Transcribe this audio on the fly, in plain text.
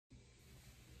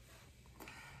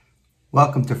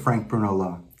Welcome to Frank Bruno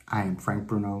Law. I am Frank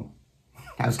Bruno.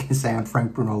 I was going to say I'm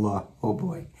Frank Bruno Law. Oh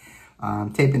boy.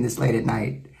 I'm taping this late at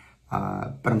night,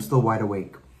 but I'm still wide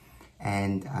awake.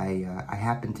 And I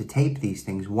happen to tape these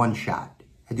things one shot.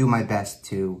 I do my best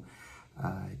to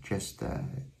just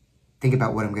think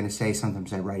about what I'm going to say.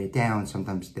 Sometimes I write it down.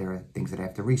 Sometimes there are things that I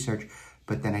have to research.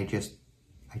 But then I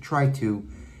try to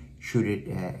shoot it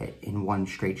in one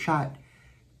straight shot.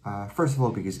 First of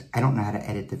all, because I don't know how to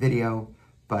edit the video,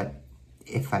 but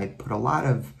if I put a lot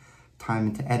of time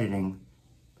into editing,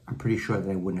 I'm pretty sure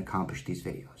that I wouldn't accomplish these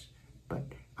videos.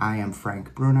 But I am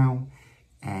Frank Bruno,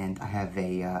 and I have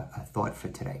a thought for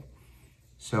today.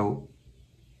 So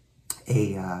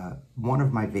one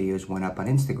of my videos went up on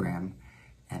Instagram,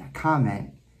 and a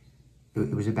comment,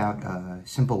 it was about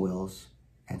simple wills,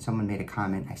 and someone made a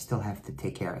comment, I still have to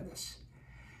take care of this.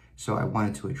 So I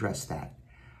wanted to address that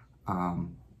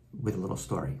with a little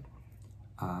story.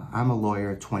 I'm a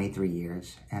lawyer, 23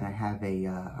 years, and I have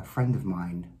a friend of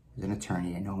mine who's an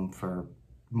attorney. I know him for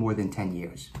more than 10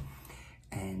 years.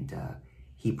 And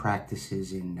he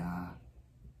practices in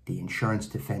the insurance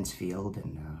defense field,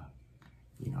 and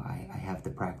I have the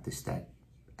practice that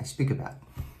I speak about.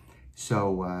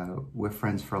 So we're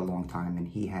friends for a long time, and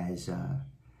he has,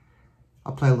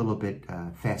 I'll play a little bit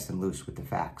fast and loose with the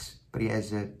facts, but he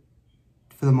has,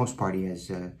 for the most part, he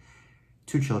has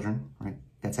 2 children, right?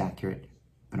 That's accurate.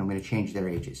 But I'm going to change their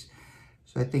ages.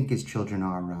 So I think his children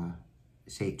are,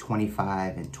 say,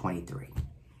 25 and 23.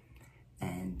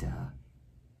 And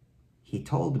he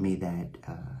told me that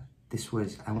this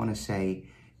was, I want to say,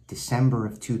 December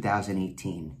of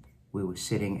 2018. We were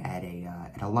sitting at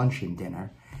a luncheon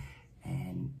dinner,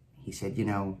 and he said,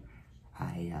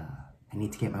 I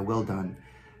need to get my will done.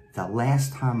 The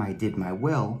last time I did my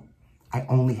will, I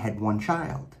only had 1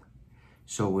 child.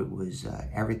 So it was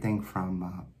everything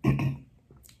from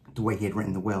the way he had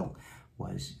written the will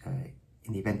was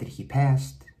in the event that he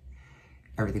passed,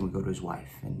 everything would go to his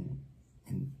wife, and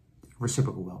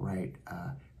reciprocal will, right?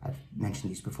 I've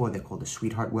mentioned these before. They're called a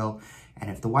sweetheart will.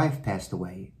 And if the wife passed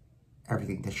away,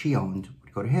 everything that she owned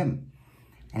would go to him.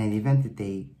 And in the event that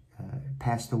they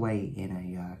passed away in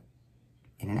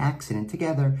an accident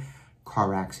together,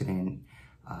 car accident,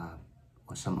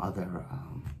 or some other,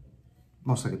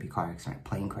 most likely be car accident,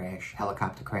 plane crash,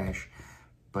 helicopter crash,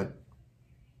 but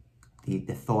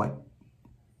the thought,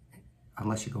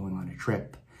 unless you're going on a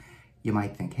trip, you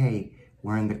might think, hey,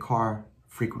 we're in the car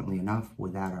frequently enough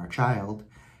without our child.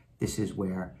 This is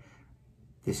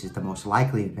the most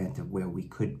likely event of where we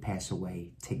could pass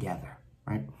away together,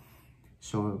 right?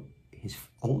 So his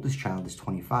oldest child is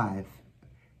 25,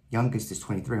 youngest is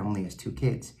 23, only has 2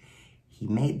 kids. He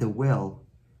made the will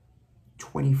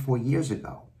 24 years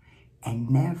ago and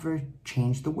never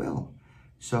changed the will.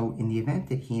 So in the event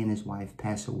that he and his wife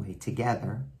pass away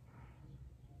together,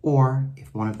 or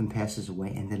if one of them passes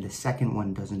away and then the second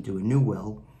one doesn't do a new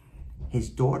will, his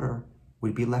daughter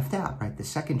would be left out, right? The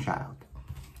second child.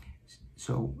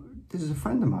 So this is a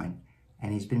friend of mine,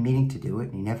 and he's been meaning to do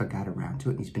it, and he never got around to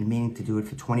it. He's been meaning to do it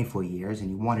for 24 years, and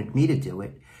he wanted me to do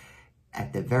it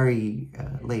at the very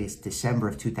latest December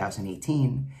of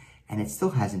 2018, and it still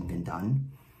hasn't been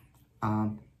done.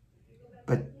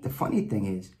 But the funny thing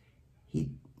is,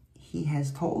 he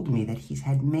has told me that he's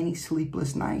had many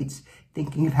sleepless nights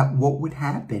thinking about what would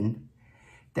happen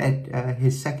that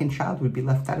his second child would be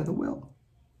left out of the will.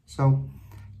 So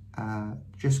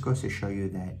just goes to show you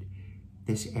that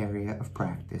this area of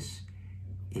practice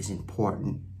is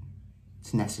important,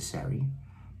 it's necessary,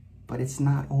 but it's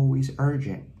not always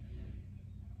urgent.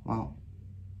 Well,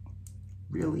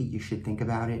 really, you should think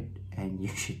about it, and you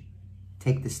should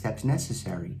take the steps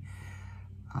necessary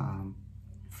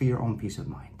for your own peace of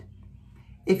mind.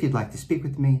 If you'd like to speak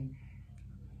with me,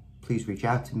 please reach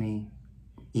out to me.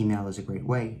 Email is a great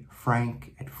way,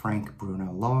 Frank@Frank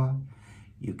Bruno Law.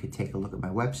 You could take a look at my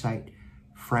website,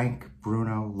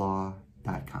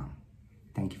 frankbrunolaw.com.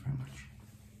 Thank you very much.